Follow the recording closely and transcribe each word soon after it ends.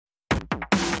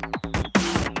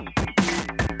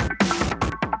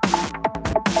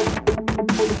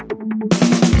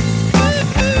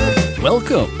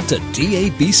Welcome to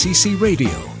DABCC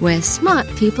Radio, where smart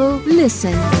people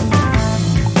listen.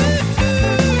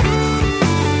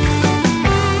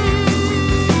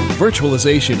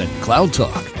 Virtualization and Cloud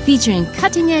Talk. Featuring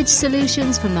cutting-edge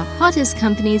solutions from the hottest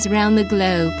companies around the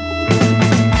globe.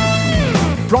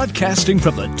 Broadcasting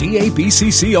from the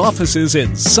DABCC offices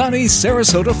in sunny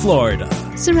Sarasota, Florida.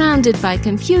 Surrounded by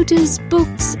computers,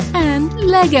 books, and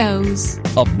Legos.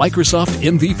 A Microsoft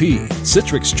MVP,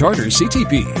 Citrix Charter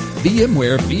CTP,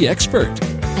 VMware vExpert.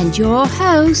 And your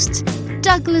host,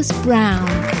 Douglas Brown.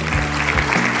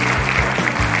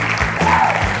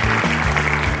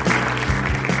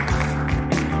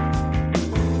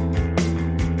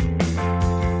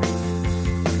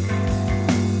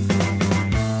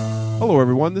 Hello,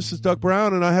 everyone. This is Doug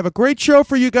Brown, and I have a great show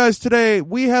for you guys today.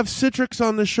 We have Citrix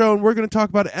on the show, and we're going to talk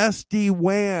about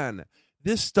SD-WAN.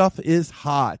 This stuff is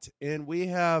hot, and we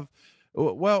have,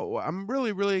 well, I'm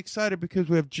really, really excited because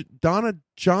we have Donna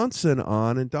Johnson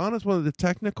on, and Donna's one of the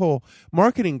technical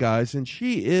marketing guys, and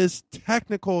she is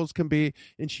technical as can be,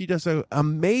 and she does an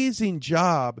amazing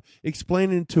job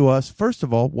explaining to us, first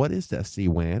of all, what is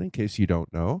SD-WAN, in case you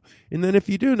don't know, and then if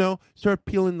you do know, start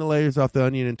peeling the layers off the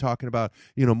onion and talking about,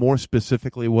 more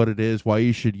specifically what it is, why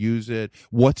you should use it,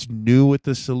 what's new with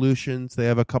the solutions. They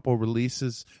have a couple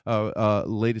releases,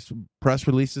 latest press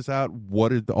releases out.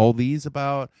 What are all these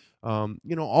about?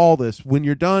 All this. When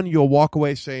you're done, you'll walk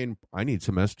away saying, I need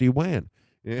some SD-WAN.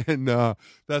 And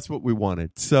that's what we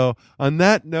wanted. So on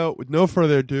that note, with no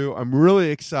further ado, I'm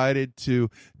really excited to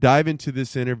dive into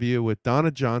this interview with Donna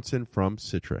Johnson from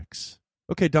Citrix.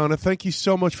 Okay, Donna, thank you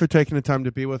so much for taking the time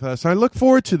to be with us. I look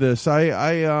forward to this.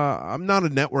 I'm not a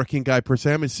networking guy per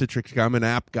se. I'm a Citrix guy. I'm an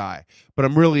app guy. But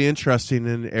I'm really interested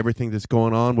in everything that's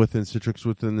going on within Citrix,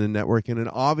 within the networking, and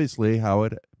obviously how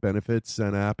it benefits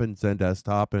XenApp and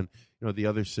XenDesktop and the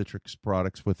other Citrix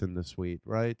products within the suite,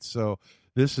 right? So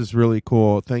this is really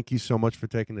cool. Thank you so much for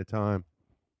taking the time.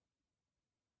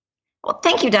 Well,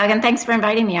 thank you, Doug, and thanks for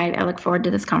inviting me. I look forward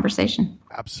to this conversation.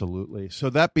 Absolutely.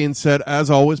 So that being said, as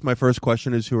always, my first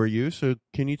question is, who are you? So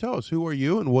can you tell us, who are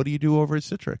you and what do you do over at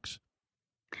Citrix?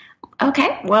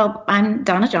 Okay. Well, I'm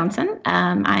Donna Johnson.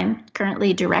 I'm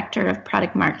currently Director of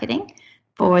Product Marketing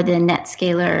for the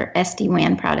NetScaler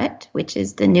SD-WAN product, which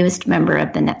is the newest member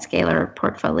of the NetScaler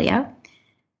portfolio.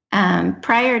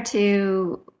 Prior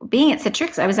to being at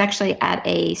Citrix, I was actually at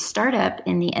a startup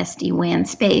in the SD-WAN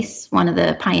space, one of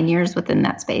the pioneers within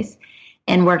that space,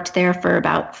 and worked there for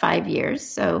about 5 years.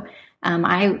 So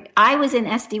I was in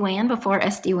SD-WAN before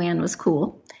SD-WAN was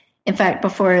cool. In fact,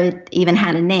 before it even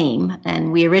had a name,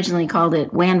 and we originally called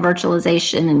it WAN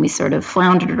virtualization, and we sort of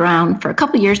floundered around for a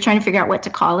couple years trying to figure out what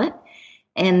to call it.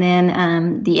 And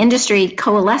then the industry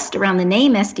coalesced around the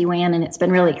name SD-WAN, and it's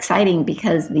been really exciting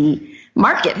because the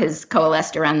market has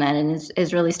coalesced around that and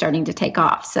is really starting to take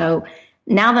off. So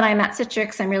now that I'm at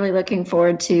Citrix, I'm really looking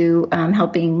forward to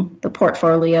helping the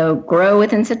portfolio grow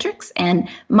within Citrix. And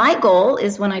my goal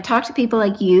is when I talk to people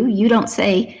like you don't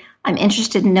say, I'm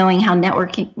interested in knowing how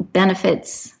networking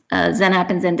benefits XenApp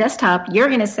and XenDesktop. You're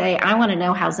going to say, I want to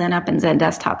know how XenApp and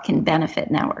XenDesktop can benefit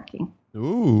networking.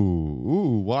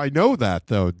 Ooh, well, I know that,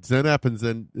 though. XenApp and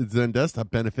XenDesktop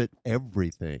benefit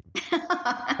everything.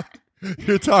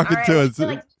 You're talking right, to us.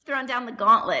 Like throwing down the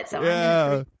gauntlet. So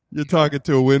yeah, you're talking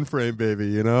to a win frame,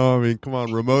 baby. I mean, come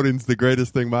on, remoting's the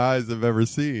greatest thing my eyes have ever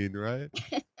seen, right?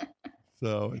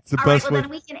 So it's the best way. Then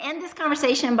we can end this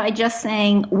conversation by just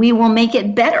saying we will make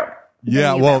it better.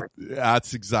 Yeah, well,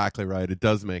 that's exactly right. It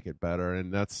does make it better,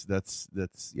 and that's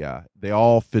yeah. They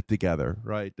all fit together,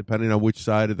 right? Depending on which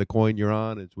side of the coin you're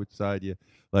on, it's which side you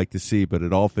like to see, but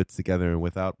it all fits together, and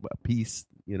without a piece,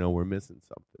 we're missing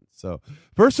something. So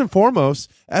first and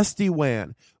foremost,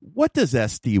 SD-WAN. What does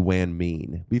SD-WAN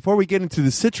mean? Before we get into the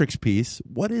Citrix piece,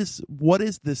 what is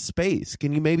this space?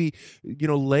 Can you maybe,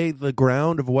 lay the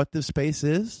ground of what this space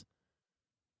is?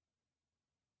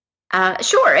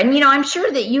 Sure. And, I'm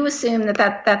sure that you assume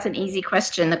that's an easy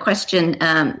question. The question...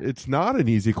 it's not an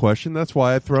easy question. That's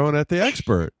why I throw it at the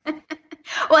expert.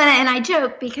 Well, and I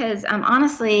joke because,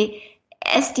 honestly,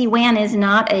 SD-WAN is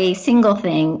not a single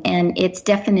thing, and its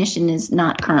definition is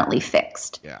not currently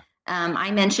fixed. Yeah. I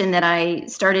mentioned that I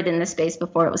started in this space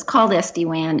before it was called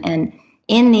SD-WAN, and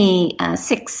in the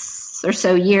 6 or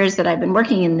so years that I've been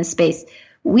working in this space,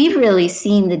 we've really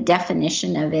seen the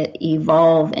definition of it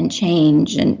evolve and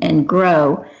change and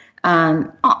grow,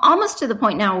 almost to the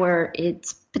point now where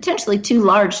it's potentially too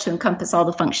large to encompass all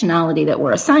the functionality that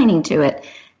we're assigning to it,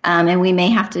 and we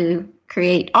may have to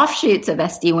create offshoots of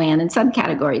SD-WAN and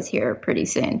subcategories here pretty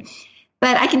soon.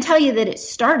 But I can tell you that it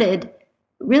started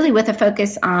really with a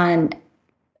focus on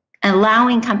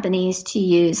allowing companies to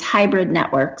use hybrid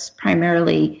networks,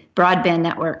 primarily broadband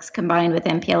networks combined with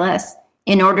MPLS,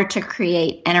 in order to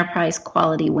create enterprise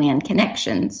quality WAN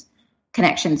connections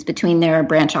between their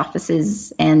branch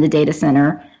offices and the data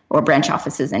center, or branch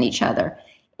offices and each other.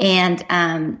 And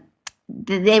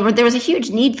there was a huge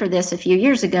need for this a few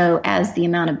years ago as the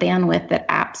amount of bandwidth that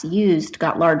apps used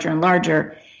got larger and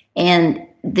larger. And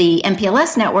the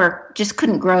MPLS network just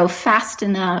couldn't grow fast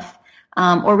enough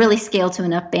or really scale to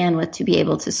enough bandwidth to be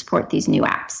able to support these new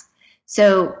apps.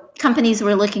 So companies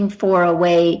were looking for a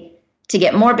way to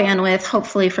get more bandwidth,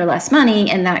 hopefully for less money,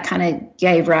 and that kind of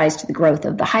gave rise to the growth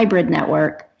of the hybrid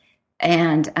network.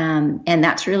 And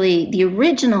that's really the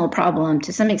original problem,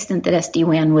 to some extent, that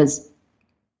SD-WAN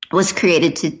was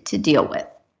created to deal with.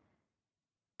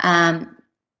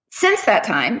 Since that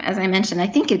time, as I mentioned, I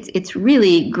think it's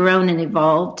really grown and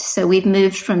evolved. So we've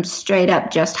moved from straight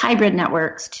up just hybrid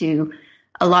networks to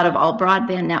a lot of all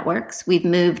broadband networks. We've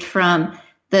moved from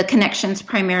the connections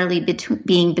primarily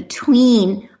being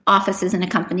between offices in a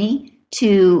company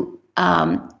to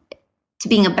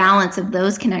being a balance of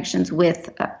those connections with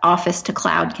office to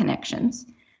cloud connections.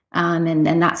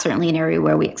 And that's certainly an area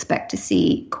where we expect to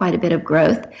see quite a bit of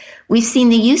growth. We've seen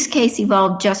the use case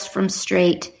evolve just from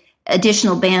straight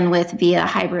additional bandwidth via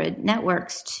hybrid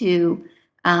networks to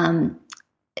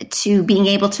being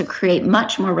able to create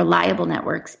much more reliable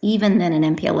networks, even than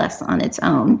an MPLS on its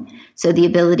own. So the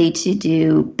ability to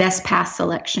do best path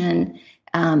selection,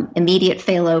 immediate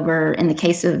failover. In the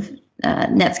case of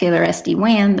NetScaler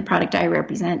SD-WAN, the product I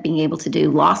represent, being able to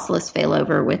do lossless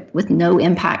failover with no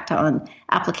impact on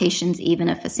applications, even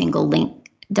if a single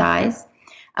link dies.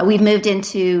 We've moved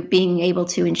into being able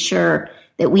to ensure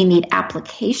that we meet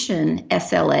application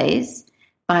SLAs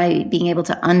by being able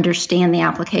to understand the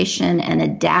application and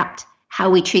adapt how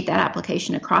we treat that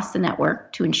application across the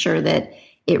network to ensure that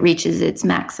it reaches its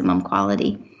maximum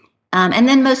quality. And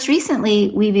then most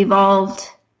recently, we've evolved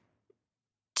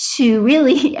to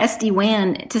really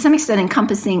SD-WAN, to some extent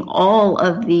encompassing all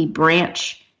of the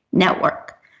branch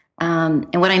network. And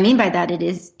what I mean by that,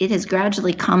 it has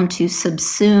gradually come to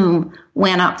subsume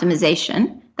WAN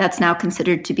optimization. That's now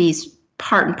considered to be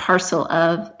part and parcel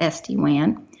of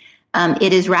SD-WAN.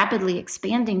 It is rapidly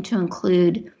expanding to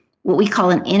include what we call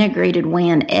an integrated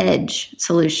WAN edge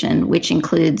solution, which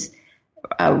includes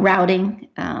routing,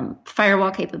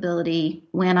 firewall capability,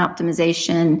 WAN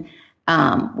optimization.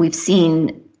 We've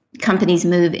seen companies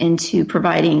move into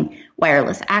providing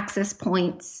wireless access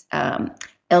points,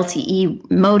 LTE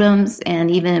modems,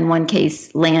 and even in one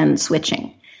case, LAN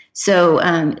switching. So,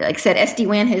 like I said,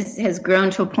 SD-WAN has grown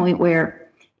to a point where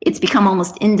it's become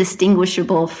almost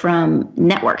indistinguishable from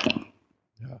networking.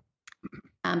 Yeah.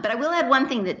 But I will add one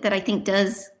thing that I think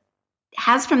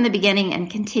has from the beginning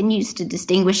and continues to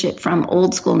distinguish it from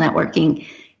old school networking,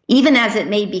 even as it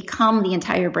may become the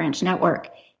entire branch network.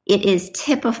 It is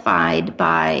typified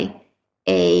by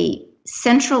a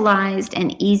centralized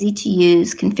and easy to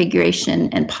use configuration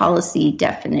and policy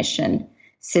definition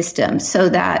system, so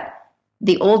that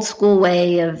the old school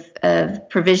way of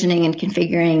provisioning and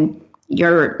configuring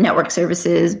your network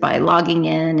services by logging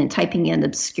in and typing in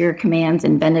obscure commands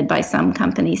invented by some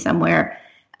company somewhere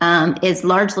is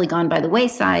largely gone by the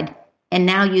wayside. And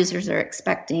now users are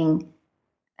expecting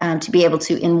to be able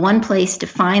to, in one place,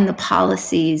 define the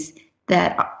policies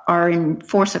that are in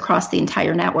force across the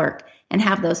entire network and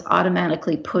have those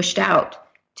automatically pushed out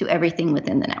to everything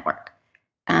within the network.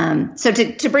 So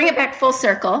to bring it back full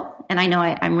circle, and I know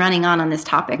I'm running on this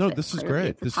topic. No, this is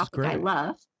great. This is great. I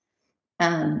love.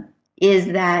 Is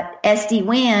that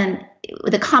SD-WAN,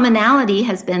 the commonality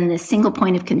has been this single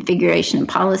point of configuration and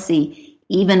policy,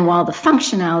 even while the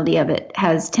functionality of it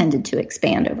has tended to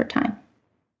expand over time.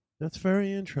 That's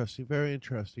very interesting. Very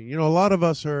interesting. You know, a lot of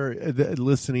us are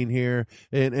listening here,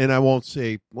 and I won't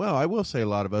say, well, I will say a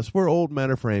lot of us, we're old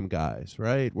Metaframe guys,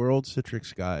 right? We're old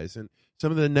Citrix guys. And some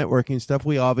of the networking stuff,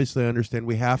 we obviously understand.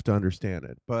 We have to understand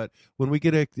it. But when we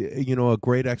get a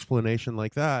great explanation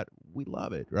like that, we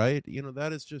love it, right? You know,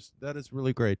 that is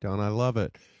really great, Don. I love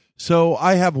it. So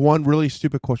I have one really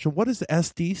stupid question. What does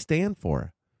SD stand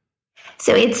for?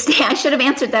 So I should have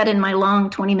answered that in my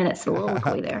long 20-minute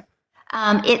soliloquy there.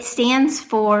 It stands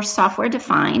for software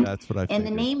defined. That's what I figured. And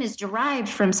the name is derived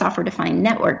from software defined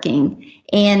networking.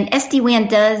 And SD-WAN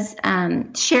does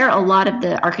share a lot of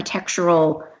the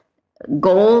architectural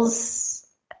goals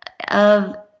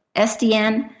of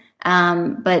SDN,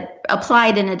 but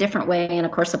applied in a different way, and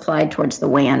of course applied towards the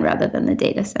WAN rather than the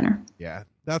data center. Yeah,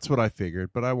 that's what I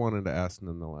figured, but I wanted to ask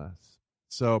nonetheless.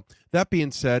 So that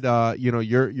being said,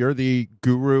 you're the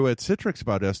guru at Citrix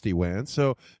about SD-WAN.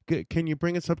 So can you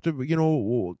bring us up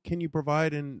to, can you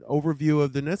provide an overview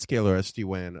of the NetScaler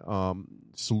SD-WAN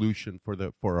solution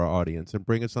for our audience and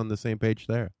bring us on the same page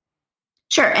there?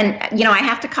 Sure. And, I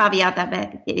have to caveat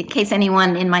that in case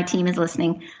anyone in my team is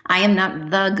listening, I am not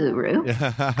the guru.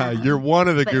 You're one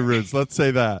of the gurus. Let's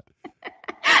say that.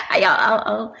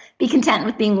 I'll be content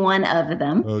with being one of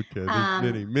them. Okay.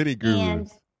 There's many gurus.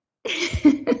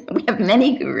 We have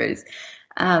many gurus.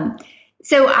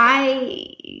 So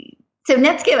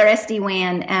NetScaler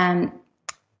SD-WAN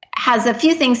has a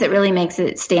few things that really makes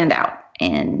it stand out.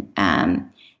 And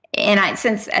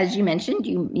since, as you mentioned,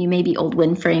 you may be old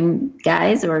WinFrame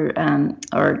guys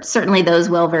or certainly those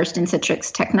well-versed in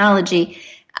Citrix technology.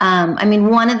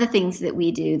 One of the things that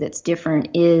we do that's different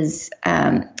is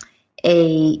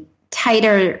a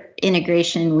tighter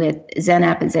integration with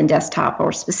XenApp and XenDesktop,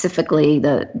 or specifically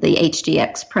the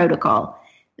HDX protocol,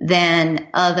 than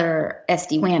other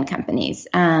SD-WAN companies.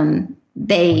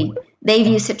 They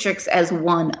view Citrix as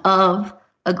one of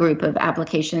a group of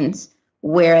applications,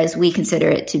 whereas we consider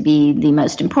it to be the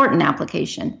most important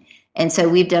application. And so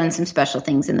we've done some special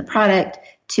things in the product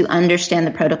to understand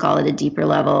the protocol at a deeper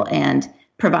level and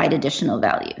provide additional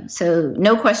value. So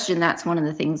no question, that's one of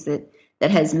the things that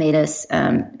has made us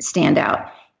stand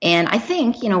out. And I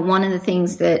think, one of the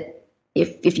things that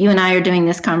if you and I are doing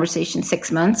this conversation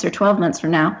 6 months or 12 months from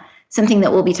now, something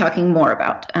that we'll be talking more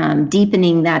about,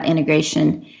 deepening that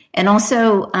integration and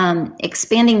also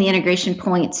expanding the integration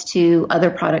points to other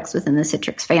products within the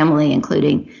Citrix family,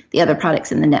 including the other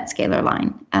products in the NetScaler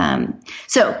line.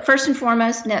 So first and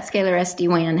foremost, NetScaler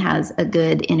SD-WAN has a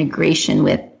good integration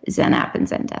with XenApp and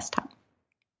XenDesktop.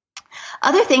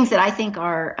 Other things that I think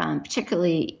are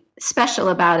particularly special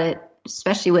about it,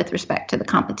 especially with respect to the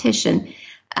competition,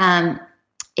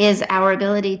 is our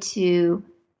ability to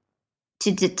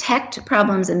detect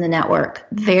problems in the network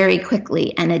very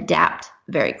quickly and adapt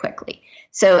very quickly.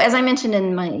 So as I mentioned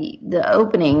in the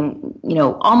opening,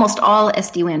 almost all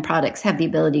SD-WAN products have the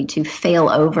ability to fail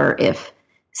over if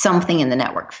something in the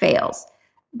network fails.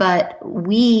 But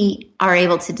we are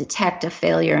able to detect a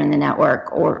failure in the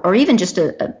network or even just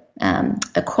a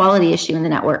quality issue in the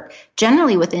network,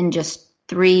 generally within just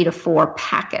 3 to 4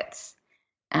 packets,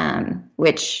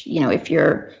 which, if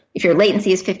your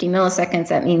latency is 50 milliseconds,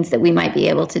 that means that we might be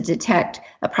able to detect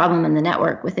a problem in the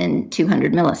network within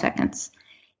 200 milliseconds.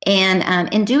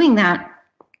 And in doing that,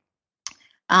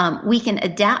 we can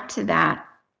adapt to that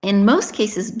in most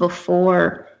cases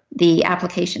before the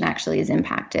application actually is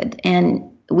impacted. And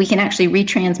we can actually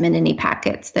retransmit any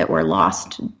packets that were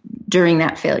lost during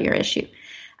that failure issue.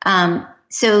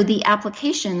 So the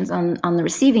applications on the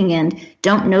receiving end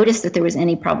don't notice that there was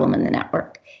any problem in the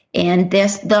network, and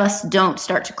thus don't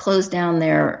start to close down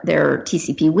their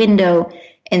TCP window.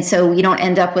 And so you don't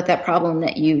end up with that problem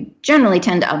that you generally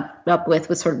tend to end up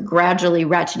with sort of gradually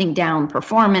ratcheting down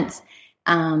performance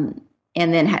and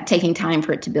then taking time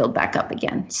for it to build back up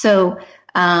again. So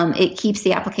it keeps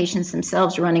the applications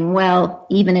themselves running well,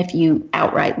 even if you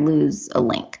outright lose a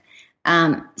link.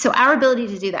 So our ability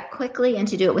to do that quickly and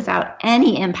to do it without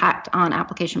any impact on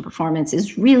application performance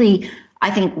is really,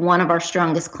 I think, one of our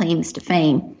strongest claims to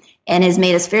fame, and has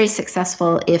made us very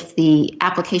successful if the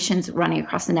applications running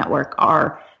across the network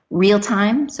are real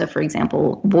time. So, for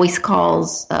example, voice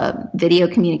calls, video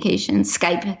communications,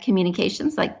 Skype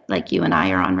communications, like you and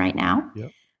I are on right now.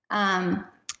 Yep. And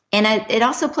it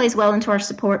also plays well into our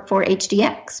support for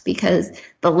HDX, because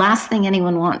the last thing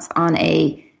anyone wants on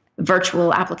a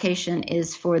virtual application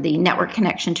is for the network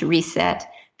connection to reset,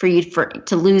 for you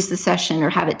to lose the session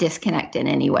or have it disconnect in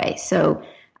any way. So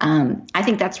I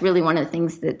think that's really one of the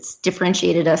things that's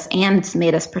differentiated us and it's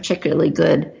made us particularly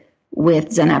good with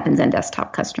XenApp and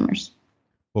XenDesktop customers.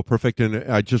 Well, perfect.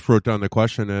 And I just wrote down the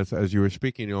question as you were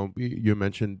speaking. You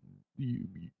mentioned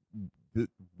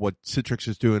what Citrix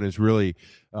is doing is really,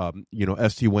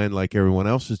 SD-WAN like everyone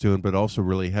else is doing, but also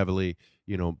really heavily,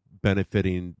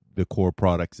 benefiting the core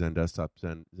products, XenDesktop,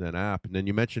 XenApp. And then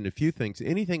you mentioned a few things.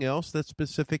 Anything else that's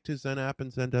specific to XenApp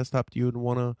and XenDesktop you would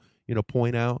want to,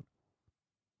 point out?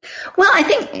 Well, I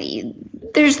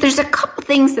think there's a couple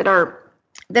things that are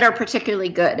particularly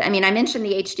good. I mean, I mentioned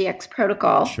the HDX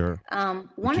protocol. Sure.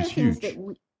 One of the things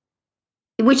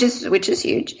which is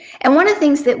huge. And one of the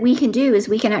things that we can do is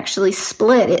we can actually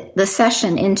split the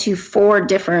session into 4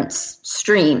 different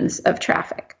streams of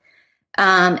traffic.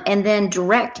 And then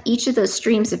direct each of those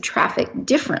streams of traffic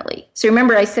differently. So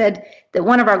remember, I said that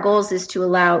one of our goals is to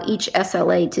allow each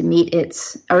SLA to meet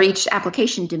each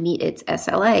application to meet its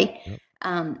SLA. Yep.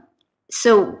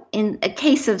 So in a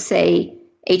case of, say,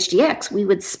 HDX, we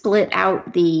would split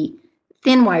out the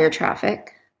thin wire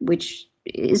traffic, which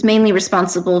is mainly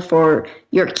responsible for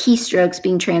your keystrokes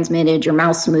being transmitted, your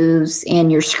mouse moves,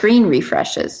 and your screen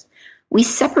refreshes. We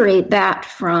separate that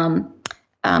from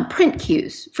print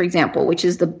queues, for example, which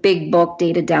is the big bulk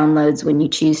data downloads when you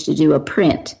choose to do a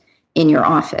print in your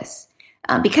office.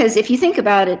 Because if you think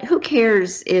about it, who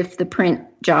cares if the print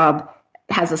job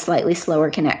has a slightly slower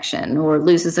connection or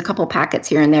loses a couple packets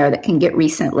here and there that can get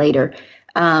resent later?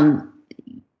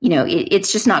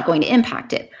 It's just not going to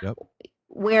impact it. Yep.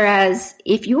 Whereas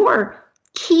if your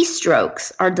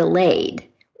keystrokes are delayed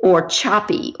or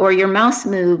choppy, or your mouse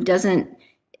move doesn't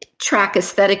track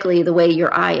aesthetically the way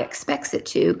your eye expects it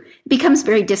to, it becomes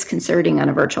very disconcerting on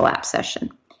a virtual app session.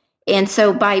 And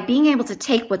so by being able to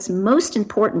take what's most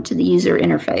important to the user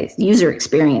interface, user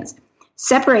experience,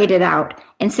 separate it out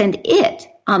and send it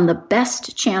on the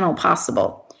best channel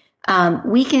possible,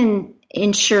 we can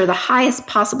ensure the highest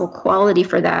possible quality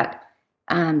for that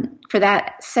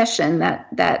session,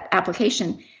 that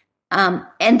application,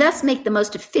 and thus make the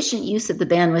most efficient use of the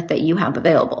bandwidth that you have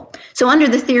available. So under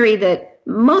the theory that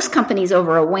most companies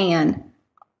over a WAN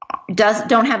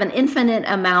don't have an infinite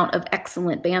amount of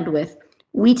excellent bandwidth,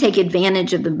 we take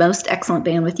advantage of the most excellent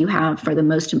bandwidth you have for the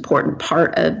most important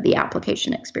part of the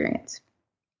application experience.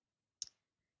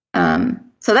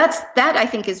 So that I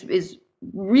think is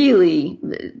really,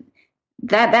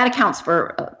 that accounts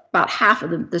for about half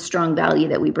of the strong value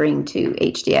that we bring to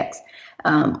HDX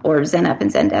or XenApp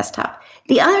and XenDesktop.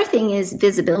 The other thing is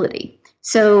visibility.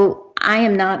 So I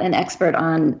am not an expert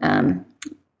on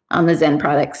the Xen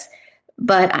products,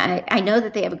 but I know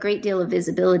that they have a great deal of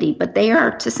visibility, but they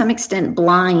are to some extent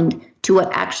blind to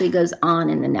what actually goes on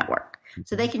in the network.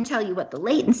 So they can tell you what the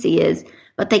latency is,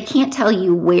 but they can't tell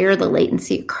you where the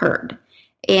latency occurred.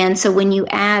 And so when you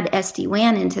add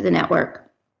SD-WAN into the network,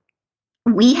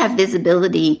 we have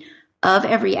visibility of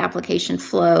every application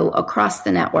flow across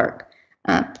the network.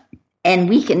 And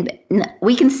we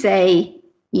can say,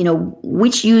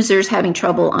 which user's having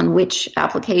trouble on which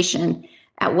application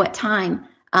at what time,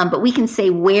 but we can say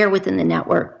where within the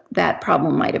network that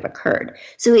problem might have occurred.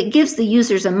 So it gives the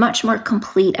users a much more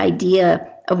complete idea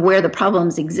of where the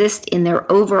problems exist in their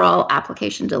overall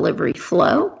application delivery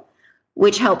flow,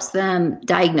 which helps them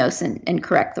diagnose and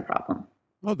correct the problem.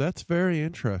 Oh, that's very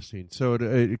interesting. So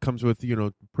it comes with,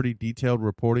 pretty detailed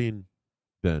reporting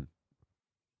then.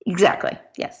 Exactly.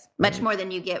 Yes. Much more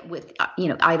than you get with,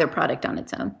 either product on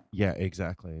its own. Yeah,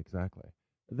 exactly.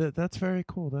 That's very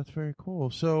cool. That's very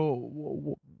cool.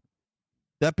 So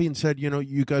that being said,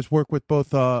 you guys work with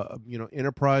both,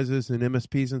 enterprises and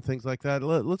MSPs and things like that.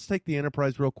 Let's take the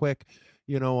enterprise real quick.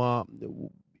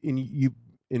 You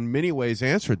in many ways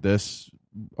answered this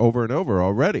over and over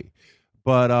already.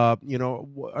 But,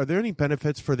 are there any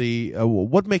benefits for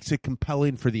what makes it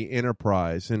compelling for the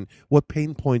enterprise, and what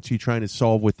pain points are you trying to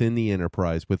solve within the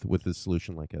enterprise with a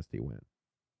solution like SD-WAN?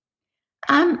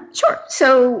 Sure.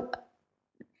 So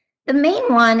the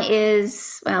main one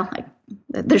is,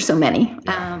 there's so many.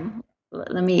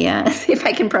 Let me see if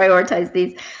I can prioritize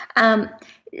these.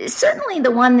 Certainly the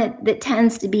one that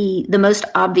tends to be the most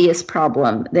obvious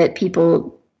problem that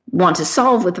people want to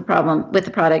solve with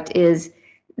the product is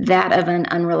that of an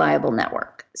unreliable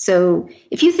network. So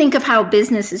if you think of how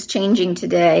business is changing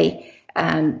today,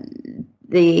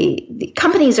 the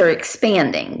companies are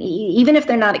expanding. Even if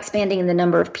they're not expanding in the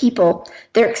number of people,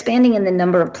 they're expanding in the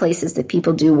number of places that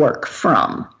people do work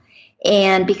from.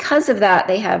 And because of that,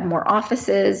 they have more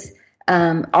offices,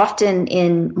 often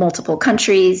in multiple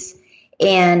countries,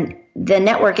 and the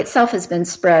network itself has been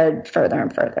spread further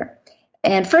and further.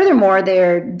 And furthermore,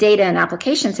 their data and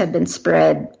applications have been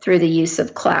spread through the use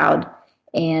of cloud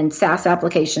and SaaS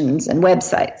applications and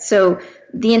websites. So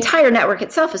the entire network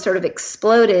itself has sort of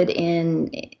exploded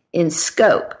in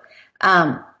scope.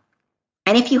 And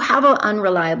if you have an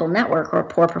unreliable network or a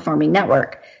poor performing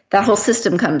network, that whole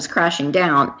system comes crashing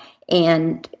down.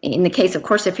 And in the case, of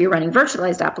course, if you're running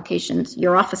virtualized applications,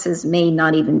 your offices may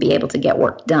not even be able to get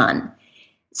work done.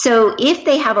 So if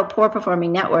they have a poor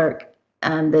performing network,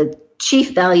 the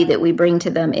chief value that we bring to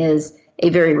them is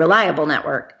a very reliable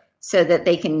network so that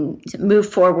they can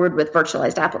move forward with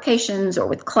virtualized applications or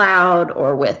with cloud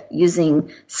or with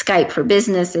using Skype for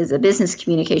Business as a business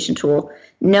communication tool,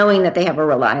 knowing that they have a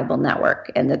reliable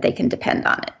network and that they can depend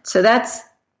on it. So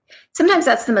sometimes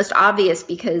that's the most obvious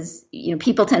because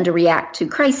people tend to react to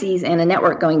crises, and a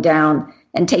network going down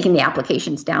and taking the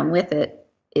applications down with it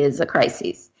is a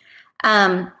crisis.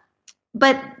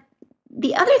 But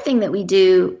the other thing that we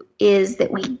do is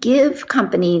that we give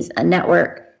companies a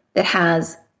network that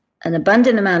has an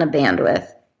abundant amount of bandwidth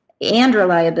and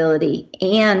reliability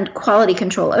and quality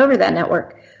control over that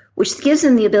network which gives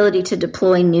them the ability to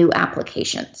deploy new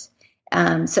applications.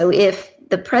 So if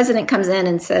the president comes in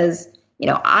and says,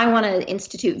 I want to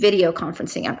institute video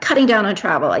conferencing, I'm cutting down on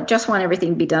travel, I just want everything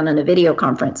to be done on a video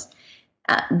conference,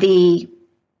 the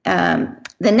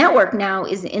network now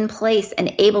is in place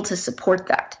and able to support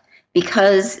that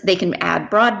because they can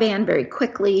add broadband very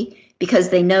quickly, because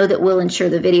they know that we'll ensure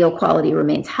the video quality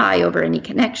remains high over any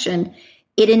connection.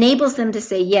 It enables them to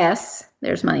say yes.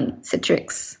 There's my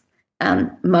Citrix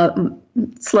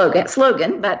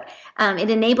slogan, but it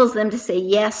enables them to say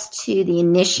yes to the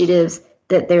initiatives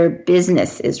that their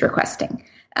business is requesting,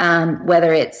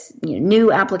 whether it's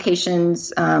new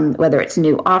applications, whether it's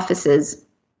new offices.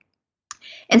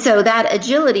 And so that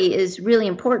agility is really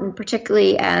important,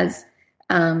 particularly as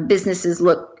businesses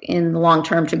look in the long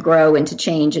term to grow and to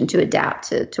change and to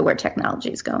adapt to where technology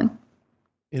is going.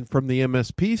 And from the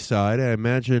MSP side, I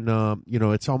imagine,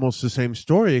 it's almost the same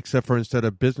story, except for instead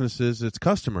of businesses, it's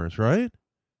customers, right?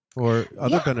 Or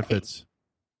other benefits.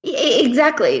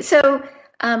 Exactly. So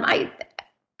I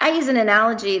use an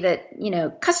analogy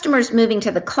that, customers moving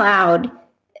to the cloud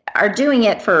are doing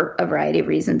it for a variety of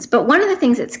reasons. But one of the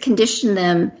things that's conditioned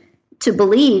them to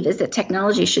believe is that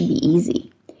technology should be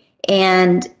easy.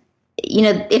 And,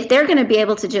 if they're going to be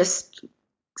able to just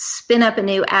spin up a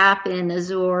new app in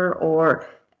Azure or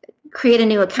create a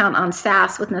new account on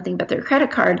SaaS with nothing but their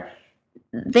credit card,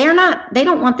 they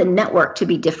don't want the network to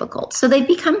be difficult. So they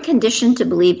become conditioned to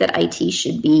believe that IT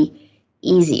should be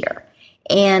easier.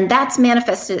 And that's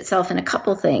manifested itself in a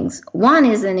couple things. One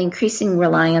is an increasing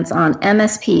reliance on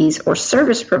MSPs or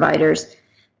service providers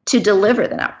to deliver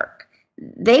the network.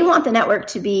 They want the network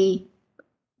to be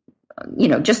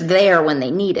just there when they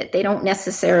need it. They don't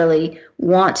necessarily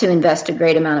want to invest a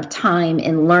great amount of time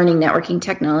in learning networking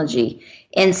technology.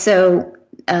 And so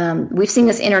we've seen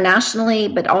this internationally,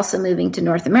 but also moving to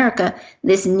North America,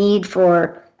 this need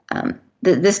for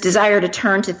this desire to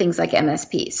turn to things like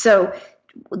MSPs. So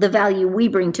the value we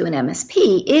bring to an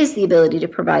MSP is the ability to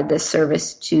provide this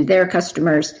service to their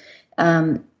customers,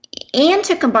 and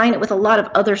to combine it with a lot of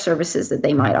other services that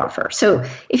they might offer. So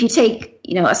if you take,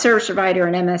 a service provider,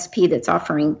 an MSP that's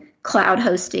offering cloud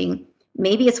hosting,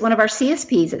 maybe it's one of our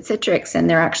CSPs at Citrix, and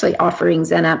they're actually offering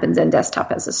XenApp and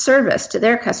XenDesktop as a service to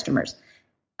their customers.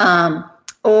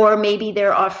 Or maybe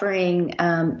they're offering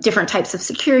different types of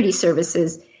security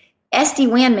services.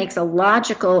 SD-WAN makes a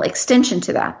logical extension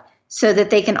to that so that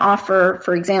they can offer,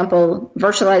 for example,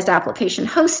 virtualized application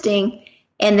hosting,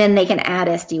 and then they can add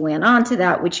SD-WAN onto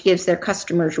that, which gives their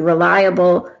customers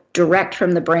reliable, direct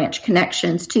from the branch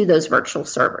connections to those virtual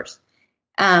servers.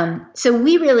 So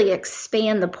we really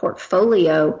expand the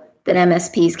portfolio that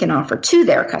MSPs can offer to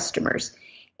their customers.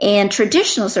 And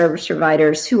traditional service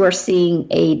providers who are seeing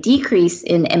a decrease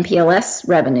in MPLS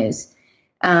revenues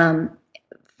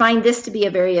find this to be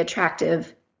a very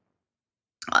attractive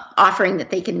offering that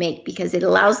they can make, because it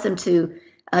allows them to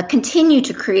continue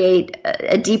to create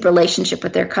a deep relationship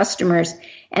with their customers,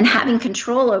 and having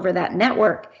control over that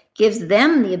network gives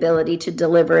them the ability to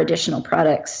deliver additional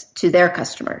products to their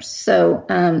customers. So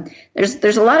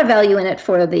there's a lot of value in it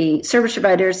for the service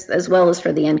providers as well as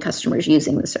for the end customers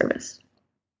using the service.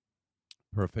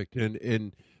 Perfect.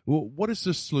 And what does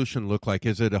this solution look like?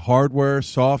 Is it a hardware,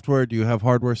 software? Do you have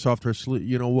hardware, software?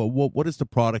 What is the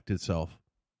product itself?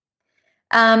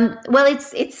 Well,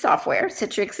 it's software.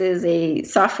 Citrix is a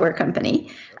software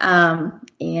company.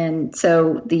 And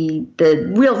so the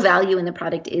real value in the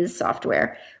product is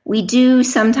software. We do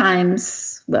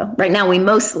sometimes, well, right now we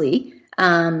mostly,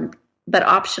 but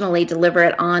optionally deliver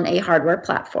it on a hardware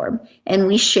platform. And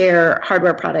we share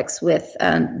hardware products with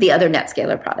the other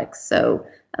NetScaler products. So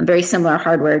very similar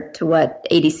hardware to what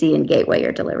ADC and Gateway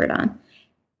are delivered on.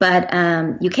 But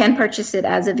you can purchase it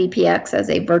as a VPX,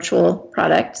 as a virtual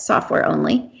product, software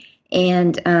only,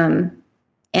 and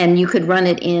you could run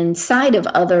it inside of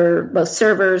other both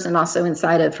servers and also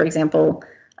inside of, for example,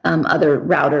 other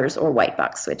routers or white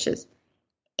box switches.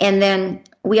 And then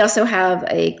we also have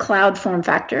a cloud form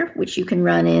factor, which you can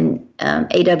run in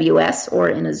AWS or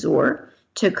in Azure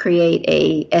to create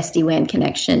a SD-WAN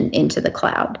connection into the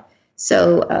cloud.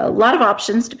 So a lot of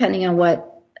options depending on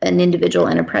what an individual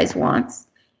enterprise wants.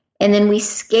 And then we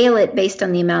scale it based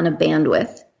on the amount of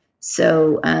bandwidth.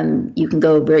 So you can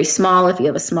go very small if you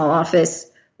have a small office,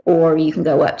 or you can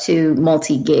go up to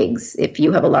multi-gigs if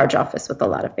you have a large office with a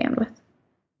lot of bandwidth.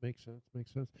 Makes sense.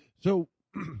 So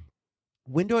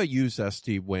when do I use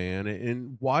SD-WAN,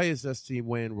 and why is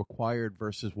SD-WAN required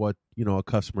versus what a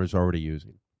customer is already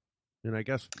using? And I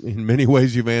guess in many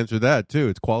ways you've answered that too.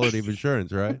 It's quality of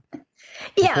assurance, right?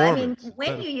 Yeah, I mean,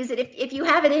 when you use it, if you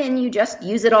have it in, you just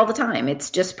use it all the time.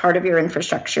 It's just part of your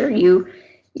infrastructure. You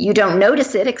You don't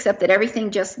notice it, except that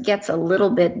everything just gets a little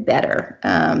bit better.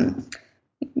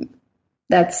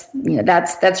 That's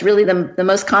really the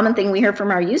most common thing we hear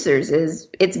from our users is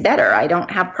it's better. I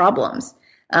don't have problems.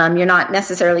 You're not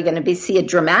necessarily going to see a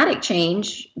dramatic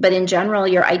change, but in general,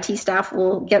 your IT staff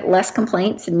will get less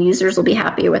complaints and users will be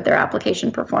happier with their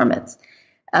application performance.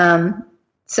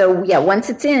 So yeah, once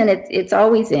it's in, it's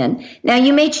always in. Now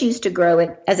you may choose to grow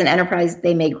it as an enterprise.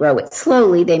 They may grow it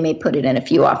slowly. They may put it in a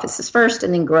few offices first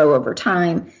and then grow over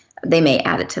time. They may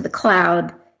add it to the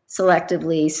cloud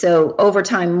selectively. So over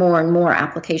time, more and more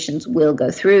applications will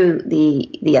go through the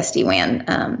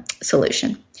SD-WAN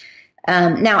solution.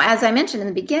 Now, as I mentioned in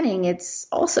the beginning, it's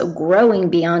also growing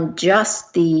beyond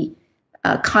just the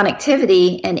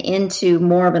connectivity and into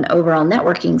more of an overall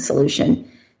networking solution.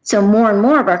 So more and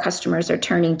more of our customers are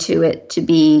turning to it to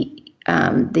be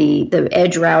the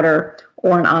edge router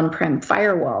or an on-prem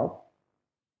firewall.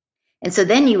 And so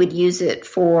then you would use it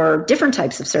for different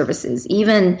types of services,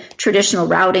 even traditional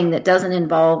routing that doesn't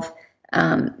involve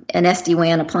an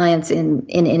SD-WAN appliance in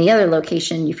any other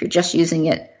location. If you're just using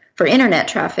it for internet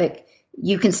traffic,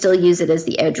 you can still use it as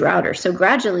the edge router. So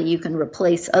gradually you can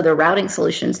replace other routing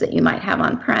solutions that you might have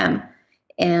on-prem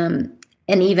and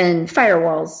even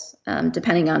firewalls,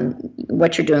 depending on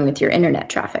what you're doing with your internet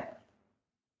traffic.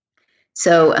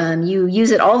 So you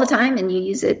use it all the time, and you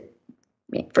use it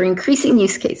for increasing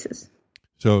use cases.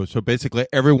 So basically,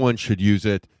 everyone should use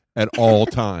it at all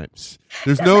times.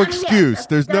 There's no excuse.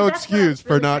 There's no excuse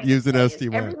for not using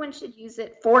SD-WAN. Everyone should use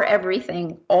it for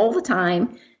everything all the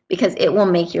time because it will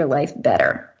make your life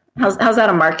better. How's that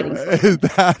a marketing slogan?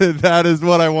 That is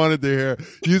what I wanted to hear.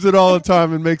 Use it all the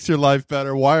time and makes your life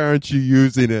better. Why aren't you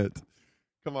using it?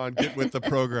 Come on, get with the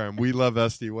program. We love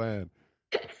SD-WAN.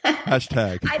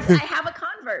 Hashtag. I have a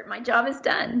convert. My job is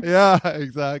done. Yeah,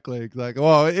 exactly.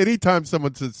 Well, anytime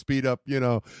someone says speed up,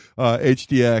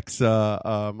 HDX,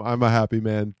 I'm a happy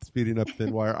man. Speeding up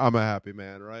thin wire, I'm a happy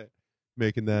man, right?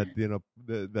 Making that,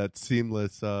 that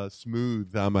seamless,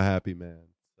 smooth, I'm a happy man.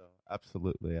 So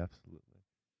absolutely.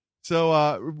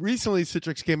 So recently,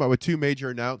 Citrix came out with two major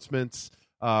announcements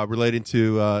relating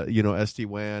to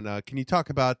SD-WAN. Can you talk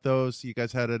about those? You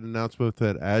guys had an announcement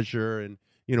with Azure, and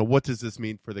what does this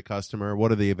mean for the customer?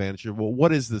 What are the advantages? Well,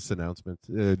 what is this announcement?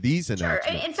 These announcements.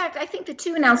 Sure. In fact, I think the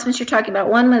two announcements you're talking about,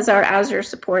 one was our Azure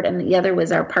support, and the other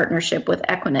was our partnership with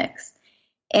Equinix.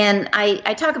 And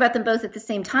I talk about them both at the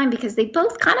same time because they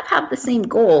both kind of have the same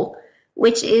goal,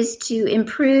 which is to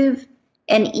improve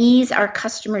and ease our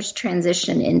customers'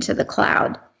 transition into the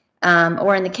cloud,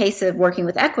 or in the case of working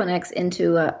with Equinix,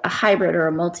 into a hybrid or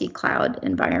a multi-cloud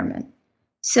environment.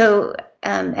 So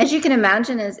as you can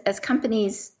imagine, as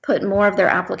companies put more of their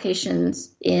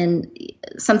applications in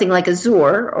something like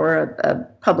Azure or a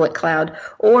public cloud,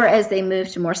 or as they move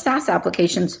to more SaaS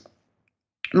applications,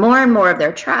 more and more of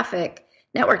their traffic,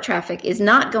 network traffic, is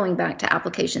not going back to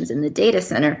applications in the data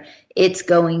center. It's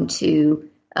going to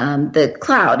the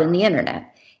cloud and the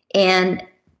internet. And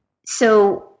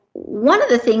so one of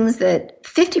the things that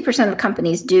 50% of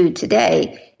companies do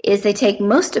today is they take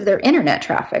most of their internet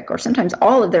traffic, or sometimes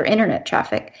all of their internet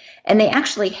traffic, and they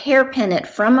actually hairpin it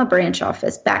from a branch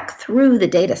office back through the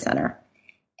data center,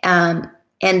 and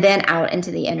then out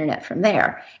into the internet from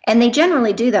there. And they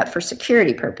generally do that for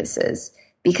security purposes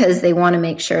because they want to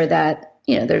make sure that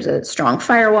there's a strong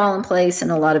firewall in place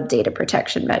and a lot of data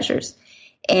protection measures.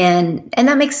 And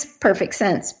that makes perfect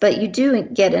sense, but you do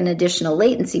get an additional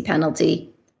latency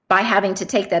penalty by having to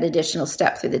take that additional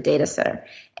step through the data center.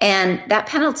 And that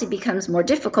penalty becomes more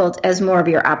difficult as more of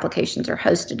your applications are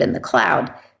hosted in the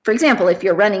cloud. For example, if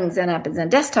you're running XenApp and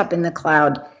XenDesktop in the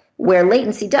cloud, where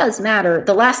latency does matter,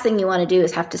 the last thing you want to do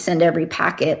is have to send every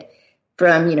packet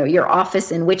from your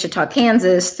office in Wichita,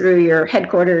 Kansas, through your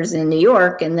headquarters in New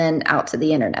York, and then out to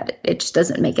the internet. It just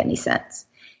doesn't make any sense.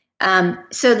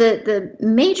 So the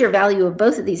major value of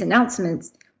both of these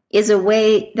announcements is a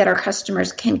way that our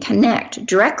customers can connect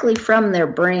directly from their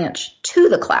branch to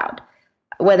the cloud,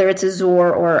 whether it's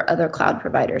Azure or other cloud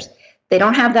providers. They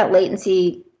don't have that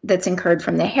latency that's incurred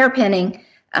from the hairpinning,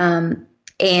 and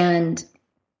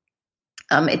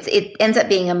it ends up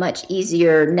being a much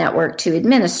easier network to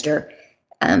administer.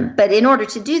 But in order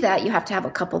to do that, you have to have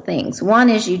a couple things. One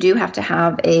is you do have to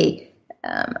have a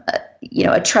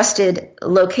trusted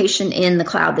location in the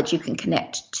cloud that you can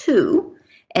connect to,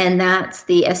 and that's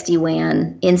the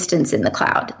SD-WAN instance in the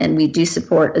cloud. And we do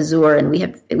support Azure, and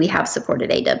we have supported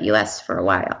AWS for a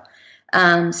while.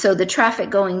 So the traffic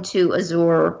going to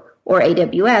Azure or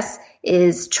AWS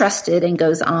is trusted and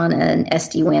goes on an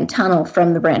SD-WAN tunnel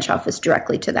from the branch office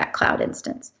directly to that cloud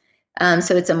instance.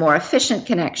 So it's a more efficient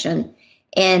connection,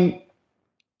 and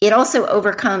it also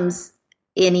overcomes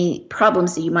any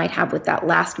problems that you might have with that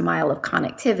last mile of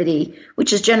connectivity,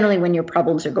 which is generally when your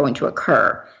problems are going to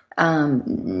occur.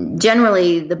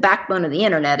 Generally, the backbone of the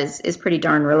internet is pretty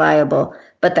darn reliable,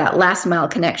 but that last mile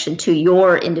connection to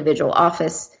your individual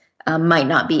office might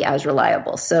not be as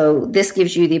reliable. So this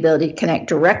gives you the ability to connect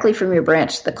directly from your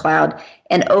branch to the cloud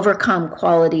and overcome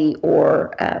quality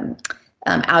or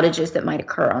outages that might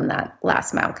occur on that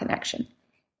last mile connection.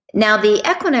 Now, the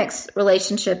Equinix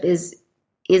relationship is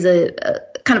a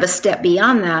kind of a step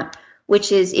beyond that,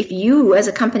 which is if you as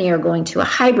a company are going to a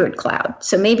hybrid cloud.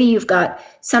 So maybe you've got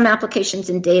some applications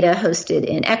and data hosted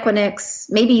in Equinix.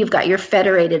 Maybe you've got your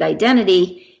federated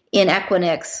identity in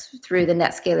Equinix through the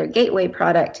NetScaler Gateway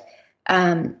product.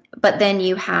 But then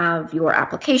you have your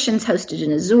applications hosted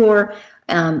in Azure,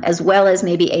 as well as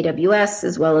maybe AWS,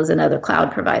 as well as another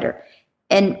cloud provider.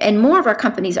 And more of our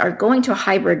companies are going to a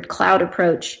hybrid cloud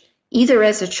approach, either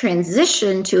as a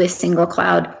transition to a single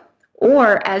cloud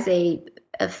or as a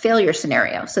failure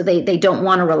scenario. So they don't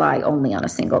want to rely only on a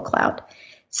single cloud.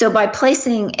 So by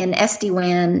placing an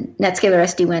SD-WAN, NetScaler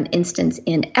SD-WAN instance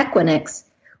in Equinix,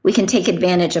 we can take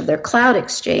advantage of their cloud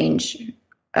exchange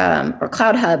or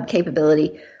cloud hub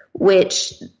capability,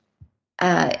 which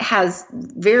has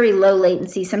very low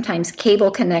latency, sometimes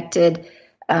cable connected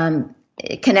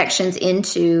connections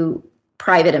into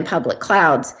private and public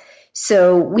clouds.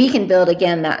 So we can build,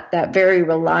 again, that very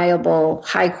reliable,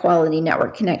 high-quality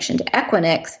network connection to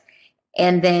Equinix,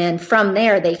 and then from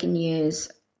there they can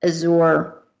use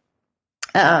Azure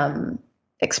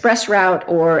Express Route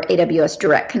or AWS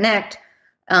Direct Connect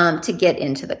to get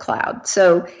into the cloud.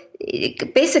 So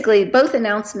basically, both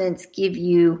announcements give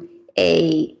you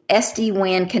a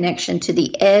SD-WAN connection to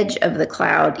the edge of the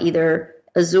cloud, either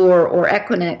Azure or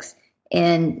Equinix,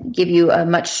 and give you a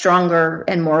much stronger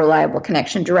and more reliable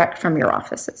connection direct from your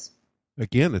offices.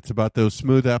 Again, it's about those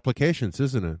smooth applications,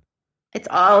 isn't it? It's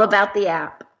all about the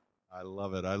app. I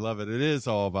love it. I love it. It is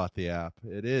all about the app.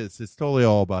 It is. It's totally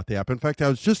all about the app. In fact, I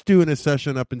was just doing a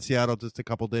session up in Seattle just a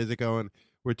couple of days ago, and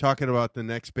we're talking about the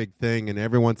next big thing, and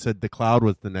everyone said the cloud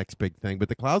was the next big thing, but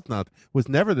the cloud's was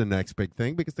never the next big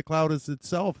thing, because the cloud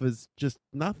itself is just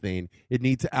nothing. It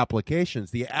needs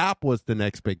applications. The app was the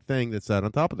next big thing that sat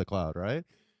on top of the cloud, right?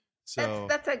 So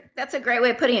that's a great way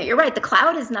of putting it. You're right. The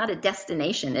cloud is not a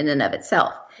destination in and of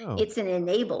itself. Oh. It's an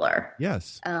enabler.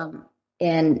 Yes.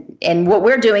 And what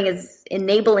we're doing is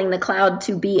enabling the cloud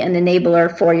to be an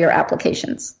enabler for your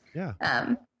applications. Yeah.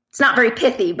 It's not very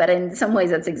pithy, but in some ways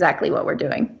that's exactly what we're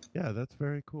doing. Yeah, that's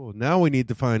very cool. Now we need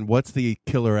to find what's the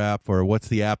killer app, or what's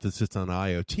the app that sits on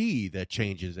IoT that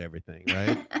changes everything,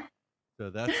 right? So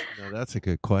that's a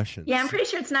good question. Yeah, I'm pretty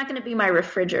sure it's not going to be my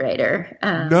refrigerator.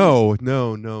 No.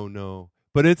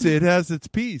 But it has its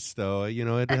piece, though. You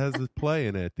know, it has its play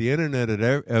in it. The Internet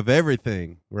of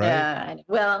everything, right? Yeah.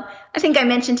 Well, I think I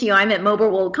mentioned to you I'm at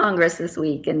Mobile World Congress this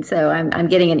week, and so I'm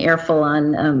getting an earful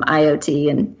on IoT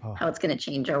and how it's going to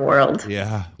change our world.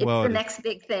 Yeah, it's the next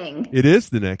big thing. It is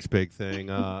the next big thing.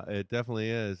 It definitely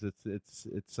is.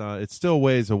 It's still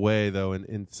ways away, though,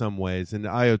 in some ways. And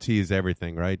IoT is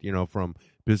everything, right? You know, from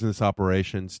business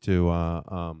operations to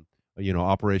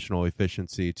operational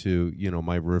efficiency to,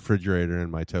 my refrigerator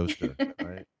and my toaster,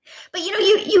 right? But,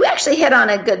 you actually hit on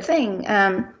a good thing,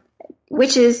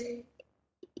 which is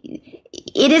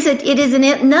it is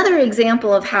another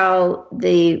example of how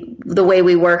the way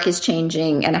we work is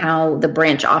changing and how the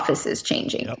branch office is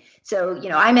changing. Yep. So,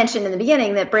 I mentioned in the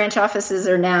beginning that branch offices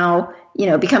are now,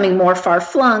 becoming more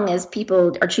far-flung as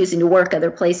people are choosing to work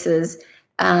other places.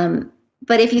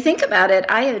 But if you think about it,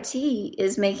 IoT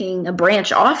is making a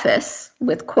branch office,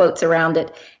 with quotes around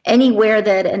it, anywhere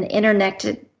that an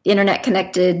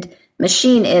internet-connected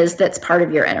machine is that's part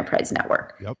of your enterprise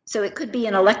network. Yep. So it could be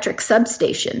an electric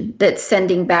substation that's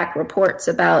sending back reports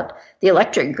about the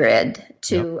electric grid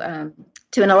to an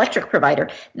electric provider.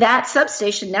 That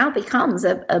substation now becomes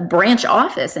a branch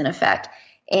office, in effect.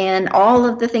 And all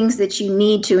of the things that you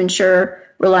need to ensure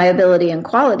reliability and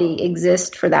quality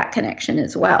exist for that connection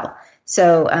as well.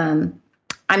 So I'm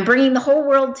bringing the whole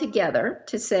world together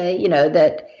to say,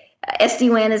 that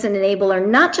SD-WAN is an enabler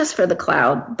not just for the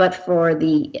cloud, but for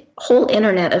the whole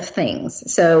Internet of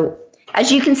Things. So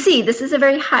as you can see, this is a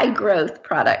very high growth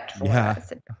product for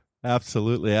us.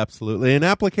 Absolutely. An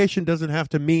application doesn't have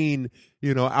to mean,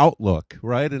 Outlook,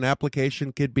 right? An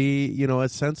application could be, a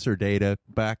sensor data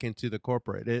back into the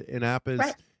corporate. An app is,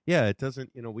 right. Yeah, it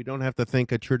doesn't, we don't have to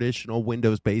think a traditional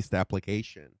Windows-based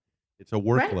application. It's a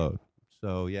workload. Right.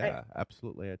 So, yeah, right.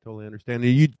 Absolutely. I totally understand.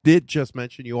 And you did just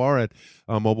mention you are at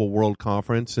Mobile World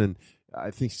Conference, and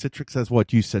I think Citrix has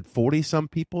what you said, 40 some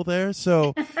people there.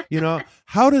 So,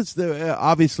 how does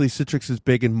obviously Citrix is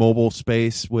big in mobile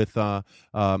space with,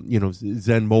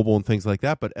 Zen Mobile and things like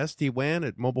that. But SD-WAN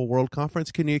at Mobile World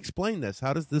Conference, can you explain this?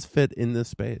 How does this fit in this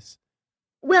space?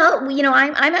 Well,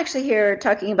 I'm actually here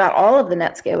talking about all of the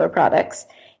NetScaler products,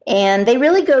 and they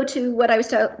really go to what I was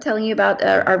telling you about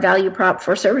our value prop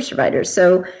for service providers.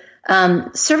 So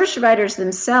service providers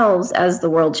themselves, as the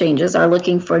world changes, are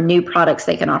looking for new products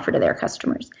they can offer to their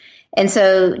customers. And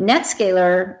so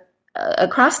NetScaler,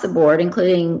 across the board,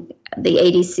 including the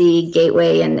ADC,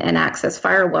 gateway, and access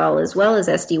firewall, as well as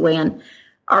SD-WAN,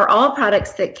 are all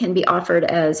products that can be offered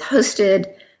as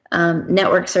hosted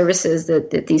network services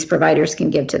that these providers can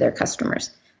give to their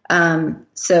customers.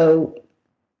 So,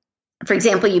 for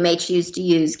example, you may choose to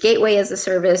use gateway as a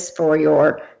service for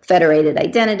your federated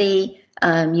identity.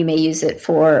 You may use it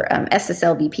for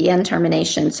SSL VPN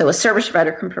termination. So a service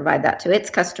provider can provide that to its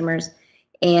customers.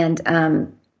 And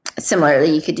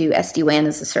similarly, you could do SD-WAN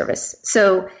as a service.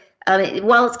 So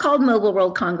while it's called Mobile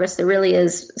World Congress, there really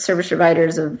is service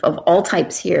providers of all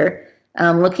types here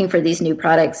looking for these new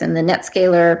products. And the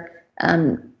NetScaler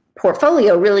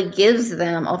portfolio really gives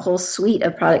them a whole suite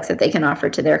of products that they can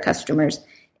offer to their customers.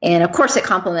 And of course, it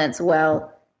complements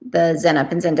well the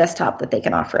XenUp and XenDesktop that they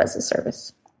can offer as a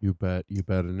service. You bet.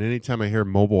 And anytime I hear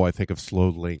mobile, I think of slow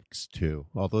links too.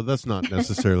 Although that's not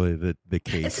necessarily the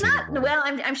case. It's not. Anymore. Well,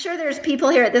 I'm sure there's people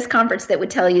here at this conference that would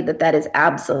tell you that is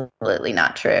absolutely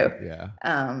not true. Yeah.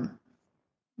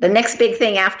 The next big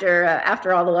thing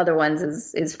after all the other ones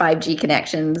is 5G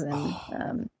connections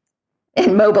and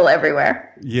mobile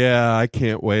everywhere. Yeah, I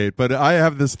can't wait. But I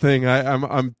have this thing.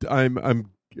 I'm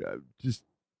just,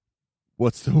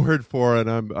 what's the word for it?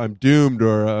 I'm doomed,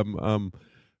 or I'm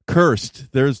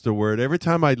cursed. There's the word. Every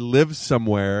time I lived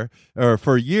somewhere, or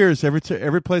for years,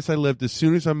 every place I lived, as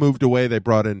soon as I moved away, they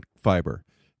brought in fiber.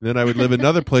 And then I would live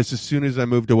another place. As soon as I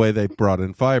moved away, they brought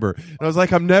in fiber. And I was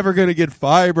like, I'm never going to get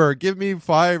fiber. Give me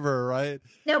fiber, right?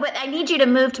 No, but I need you to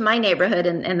move to my neighborhood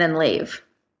and then leave.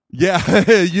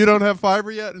 Yeah, you don't have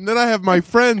fiber yet? And then I have my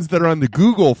friends that are on the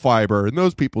Google fiber, and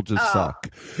those people just suck.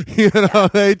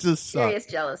 They just suck.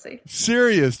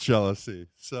 Serious jealousy.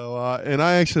 So, and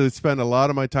I actually spend a lot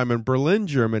of my time in Berlin,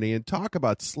 Germany, and talk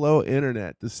about slow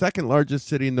internet. The second largest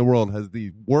city in the world has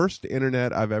the worst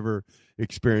internet I've ever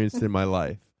experienced in my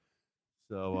life.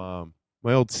 So,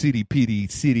 my old CDPD,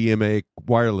 CDMA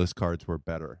wireless cards were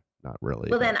better. Not really.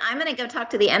 Well, then I'm going to go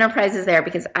talk to the enterprises there,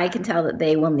 because I can tell that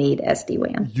they will need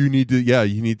SD-WAN. You need to,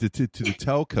 to the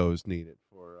telcos need it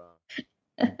for,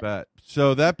 bet.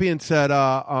 So that being said,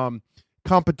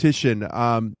 competition,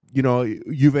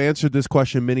 you've answered this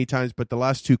question many times, but the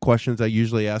last two questions I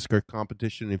usually ask are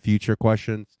competition and future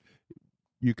questions.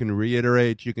 You can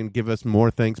reiterate, you can give us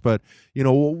more things, but,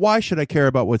 why should I care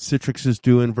about what Citrix is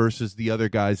doing versus the other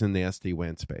guys in the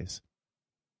SD-WAN space?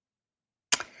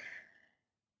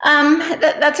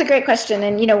 That's a great question.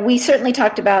 And, we certainly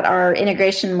talked about our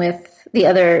integration with the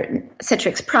other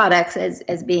Citrix products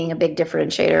as being a big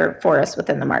differentiator for us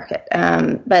within the market.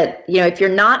 But, if you're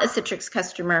not a Citrix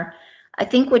customer, I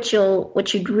think what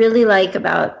you'd really like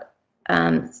about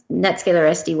NetScaler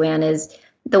SD-WAN is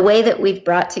the way that we've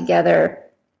brought together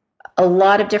a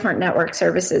lot of different network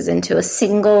services into a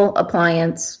single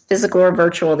appliance, physical or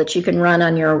virtual, that you can run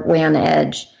on your WAN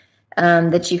edge.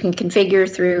 That you can configure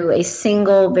through a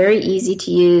single, very easy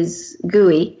to use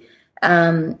GUI.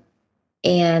 And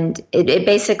it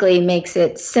basically makes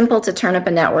it simple to turn up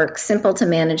a network, simple to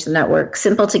manage the network,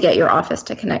 simple to get your office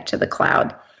to connect to the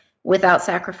cloud without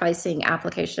sacrificing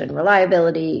application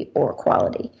reliability or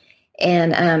quality.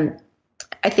 And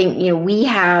I think, we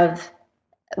have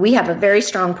a very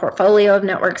strong portfolio of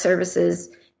network services,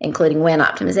 including WAN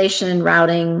optimization,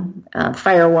 routing,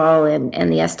 firewall, and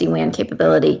the SD-WAN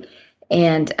capability.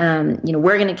 And,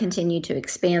 we're going to continue to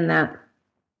expand that.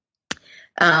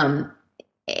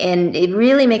 And it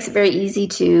really makes it very easy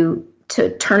to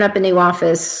turn up a new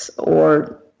office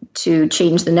or to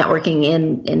change the networking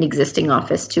in an existing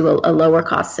office to a lower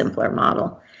cost, simpler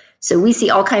model. So we see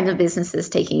all kinds of businesses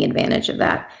taking advantage of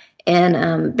that.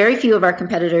 And very few of our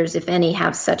competitors, if any,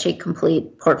 have such a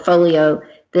complete portfolio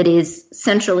that is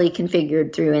centrally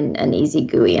configured through an easy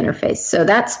GUI interface. So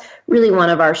that's really one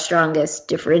of our strongest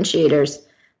differentiators.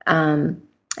 And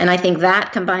I think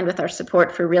that, combined with our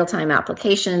support for real-time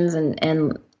applications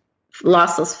and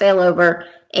lossless failover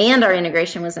and our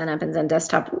integration with XenUp and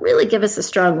XenDesktop, really give us a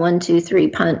strong 1, 2, 3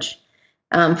 punch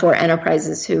for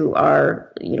enterprises who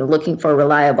are looking for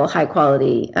reliable,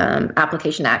 high-quality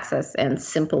application access and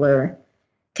simpler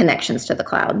connections to the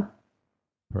cloud.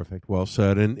 Perfect. Well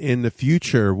said. And in the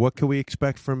future, what can we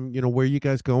expect from, where you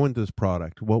guys go into this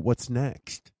product? What's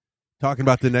next? Talking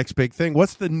about the next big thing.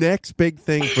 What's the next big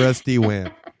thing for SD-WAN?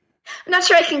 I'm not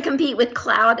sure I can compete with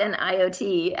cloud and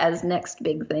IoT as next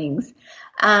big things.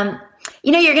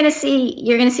 You're going to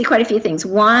see quite a few things.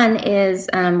 One is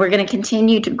we're going to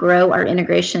continue to grow our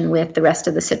integration with the rest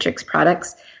of the Citrix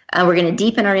products. We're going to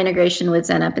deepen our integration with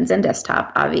XenUp and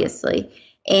XenDesktop, obviously.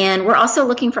 And we're also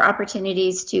looking for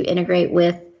opportunities to integrate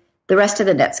with the rest of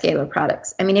the NetScaler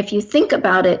products. I mean, if you think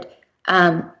about it,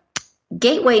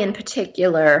 Gateway in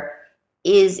particular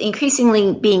is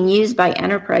increasingly being used by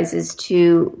enterprises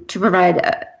to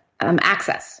provide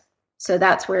access. So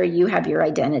that's where you have your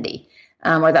identity,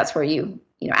 or that's where you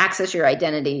access your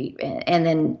identity and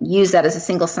then use that as a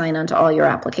single sign-on to all your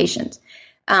applications.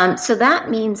 So that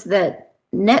means that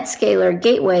NetScaler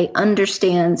Gateway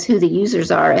understands who the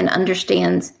users are and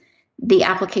understands the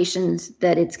applications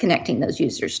that it's connecting those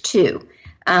users to.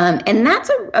 And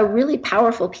that's a really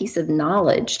powerful piece of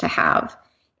knowledge to have.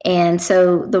 And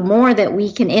so the more that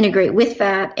we can integrate with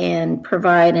that and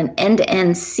provide an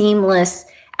end-to-end seamless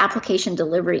application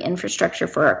delivery infrastructure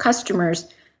for our customers,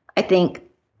 I think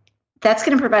that's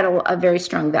going to provide a very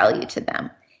strong value to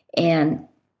them. And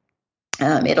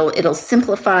it'll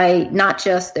simplify not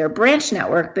just their branch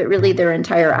network, but really their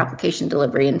entire application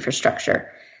delivery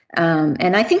infrastructure.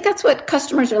 And I think that's what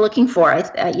customers are looking for.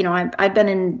 I've been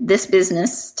in this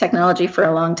business, technology, for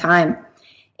a long time,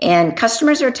 and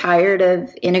customers are tired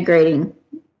of integrating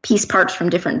piece parts from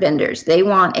different vendors. They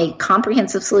want a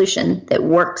comprehensive solution that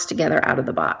works together out of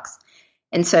the box.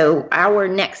 And so our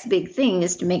next big thing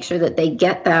is to make sure that they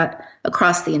get that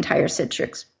across the entire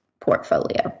Citrix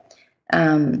portfolio.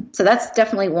 So that's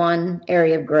definitely one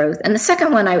area of growth. And the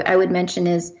second one I would mention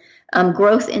is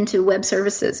growth into web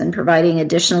services and providing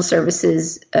additional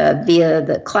services via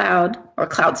the cloud, or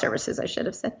cloud services, I should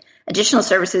have said, additional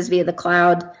services via the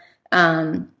cloud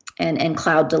and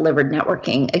cloud delivered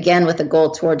networking, again, with a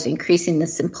goal towards increasing the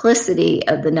simplicity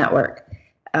of the network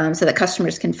so that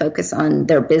customers can focus on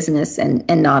their business and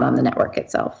not on the network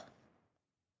itself.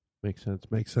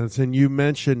 Makes sense. And you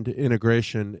mentioned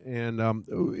integration, and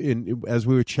as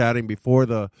we were chatting before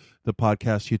the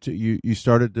podcast, you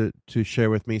started to share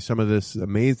with me some of this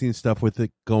amazing stuff with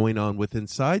it going on with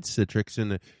inside Citrix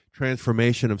and the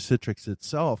transformation of Citrix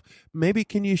itself. Maybe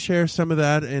can you share some of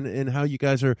that and how you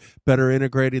guys are better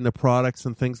integrating the products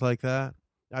and things like that?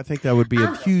 I think that would be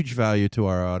of huge value to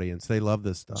our audience. They love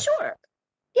this stuff. Sure.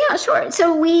 Yeah, sure.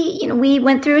 So we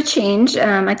went through a change.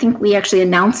 I think we actually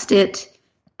announced it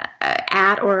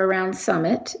at or around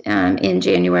Summit in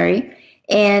January,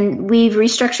 and we've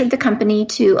restructured the company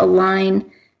to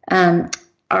align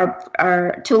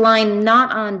align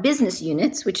not on business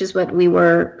units, which is what we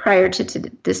were prior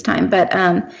to this time, but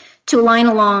to align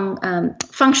along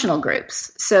functional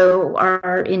groups. So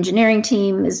our engineering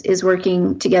team is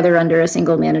working together under a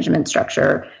single management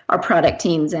structure, our product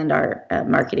teams and our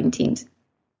marketing teams.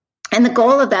 And the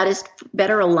goal of that is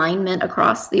better alignment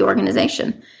across the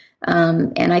organization.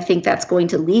 And I think that's going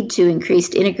to lead to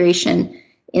increased integration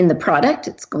in the product.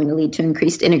 It's going to lead to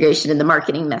increased integration in the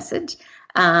marketing message.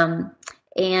 And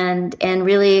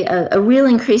really a real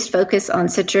increased focus on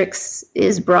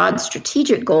Citrix's broad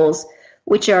strategic goals,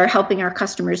 which are helping our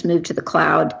customers move to the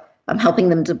cloud, helping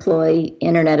them deploy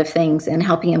Internet of Things, and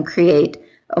helping them create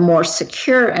a more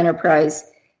secure enterprise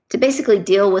to basically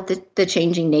deal with the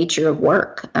changing nature of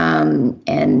work and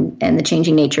the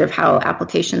changing nature of how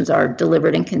applications are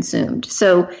delivered and consumed.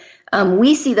 So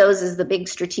we see those as the big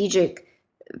strategic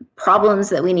problems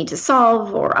that we need to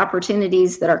solve, or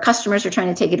opportunities that our customers are trying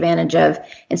to take advantage of.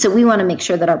 And so we want to make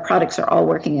sure that our products are all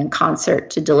working in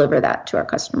concert to deliver that to our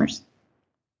customers.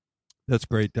 That's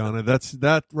great, Donna.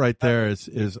 That right there is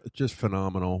just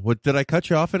phenomenal. Did I cut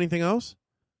you off? Anything else?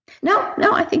 No,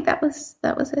 I think that was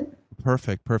it.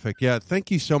 Perfect. Yeah, thank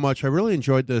you so much. I really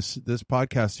enjoyed this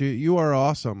podcast. You are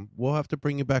awesome. We'll have to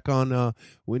bring you back on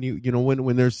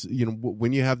when there's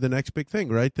when you have the next big thing,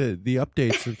 right? The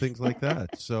updates and things like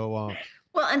that. So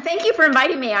well, and thank you for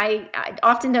inviting me. I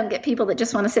often don't get people that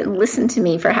just want to sit and listen to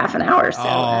me for half an hour.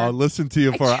 So listen to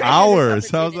you for hours.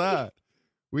 How's that?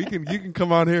 You can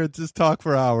come on here and just talk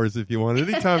for hours if you want.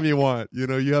 Anytime you want.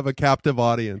 You have a captive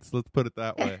audience. Let's put it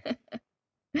that way.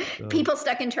 People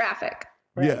stuck in traffic.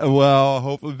 Right. Yeah, well,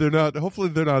 hopefully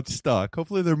they're not stuck.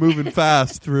 Hopefully they're moving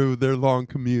fast through their long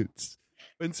commutes.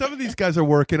 And some of these guys are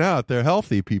working out. They're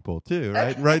healthy people too,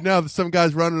 right? Right now, some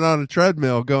guy's running on a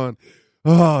treadmill going,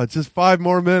 "Oh, it's just 5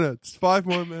 more minutes. 5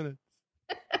 more minutes."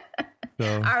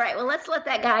 So. All right. Well, let's let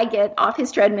that guy get off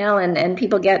his treadmill and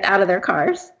people get out of their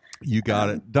cars. You got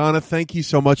it. Donna, thank you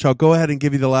so much. I'll go ahead and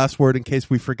give you the last word in case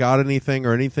we forgot anything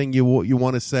or anything you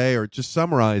want to say, or just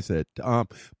summarize it.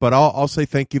 But I'll say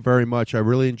thank you very much. I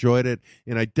really enjoyed it,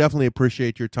 and I definitely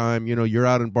appreciate your time. You're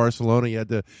out in Barcelona. You had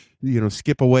to,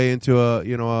 skip away into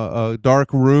a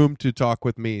dark room to talk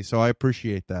with me. So I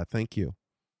appreciate that. Thank you.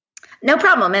 No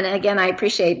problem. And again, I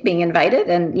appreciate being invited.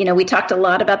 And, we talked a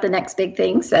lot about the next big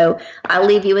thing. So I'll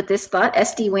leave you with this thought.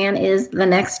 SD-WAN is the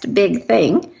next big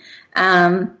thing.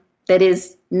 That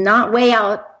is not way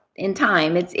out in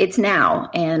time. It's now.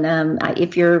 And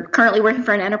if you're currently working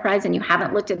for an enterprise and you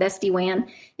haven't looked at SD-WAN,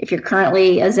 if you're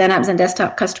currently a XenApp Zen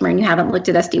Desktop customer and you haven't looked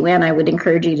at SD-WAN, I would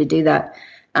encourage you to do that.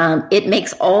 It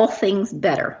makes all things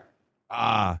better.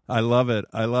 I love it.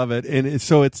 I love it. And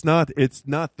so it's not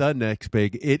the next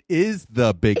big. It is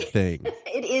the big thing.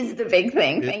 It is the big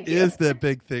thing. Thank you. It is the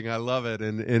big thing. I love it.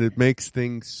 And it makes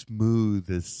things smooth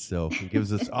as silk. It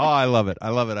gives us, I love it. I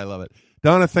love it. I love it.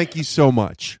 Donna, thank you so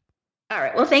much. All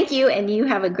right. Well, thank you. And you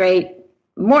have a great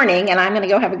morning, and I'm going to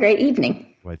go have a great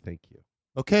evening. Why, thank you.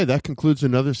 Okay, that concludes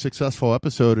another successful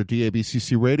episode of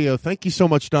DABCC Radio. Thank you so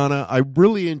much, Donna. I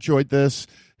really enjoyed this.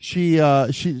 She's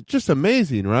just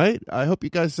amazing, right? I hope you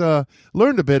guys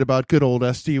learned a bit about good old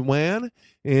SD-WAN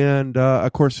and,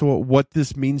 of course, what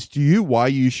this means to you, why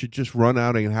you should just run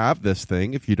out and have this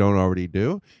thing if you don't already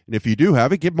do. And if you do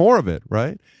have it, get more of it,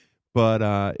 right?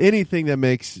 But anything that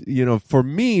makes, for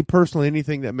me personally,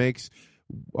 anything that makes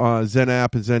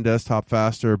XenApp and Zen Desktop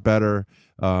faster, better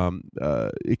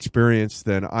experience,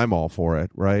 then I'm all for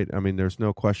it, right? I mean, there's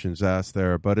no questions asked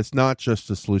there. But it's not just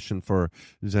a solution for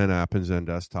XenApp and Zen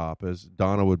Desktop, as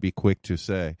Donna would be quick to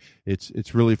say.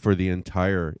 It's really for the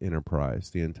entire enterprise,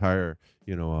 the entire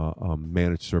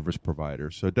managed service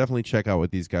provider. So definitely check out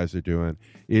what these guys are doing.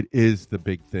 It is the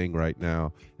big thing right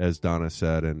now, as Donna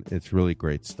said, and it's really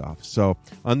great stuff. So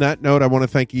on that note, I want to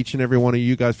thank each and every one of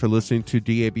you guys for listening to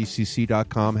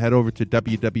DABCC.com. Head over to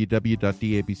www.dabcc.com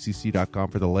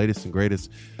for the latest and greatest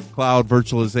cloud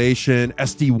virtualization,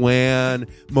 SD-WAN,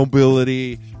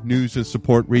 mobility, news and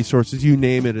support resources. You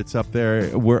name it, it's up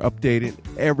there. We're updating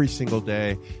every single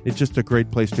day. It's just a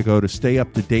great place to go to stay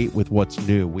up to date with what's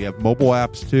new. We have mobile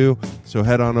apps too, so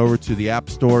head on over to the App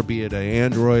Store, be it an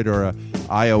Android or an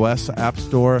iOS App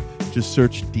Store. Just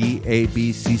search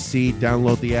DABCC,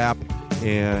 download the app,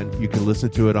 and you can listen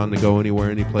to it on the go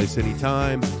anywhere, anyplace,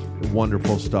 anytime.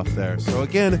 Wonderful stuff there. So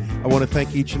again, I want to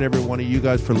thank each and every one of you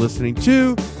guys for listening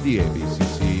to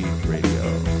DABCC Radio.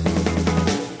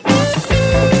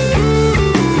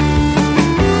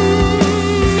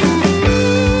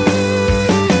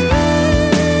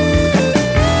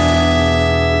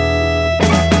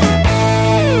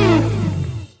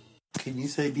 Can you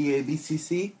say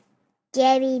DABCC?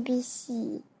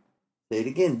 DABCC. Say it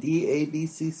again,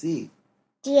 DABCC.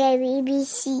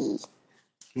 DABCC.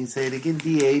 Can you say it again,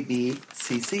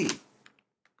 DABCC?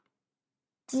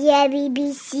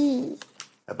 DABCC.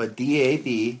 How about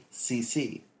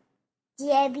DABCC?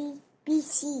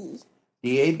 DABCC.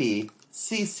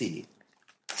 DABCC.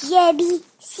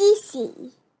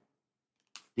 DABCC.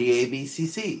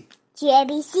 DABCC.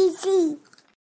 DABCC.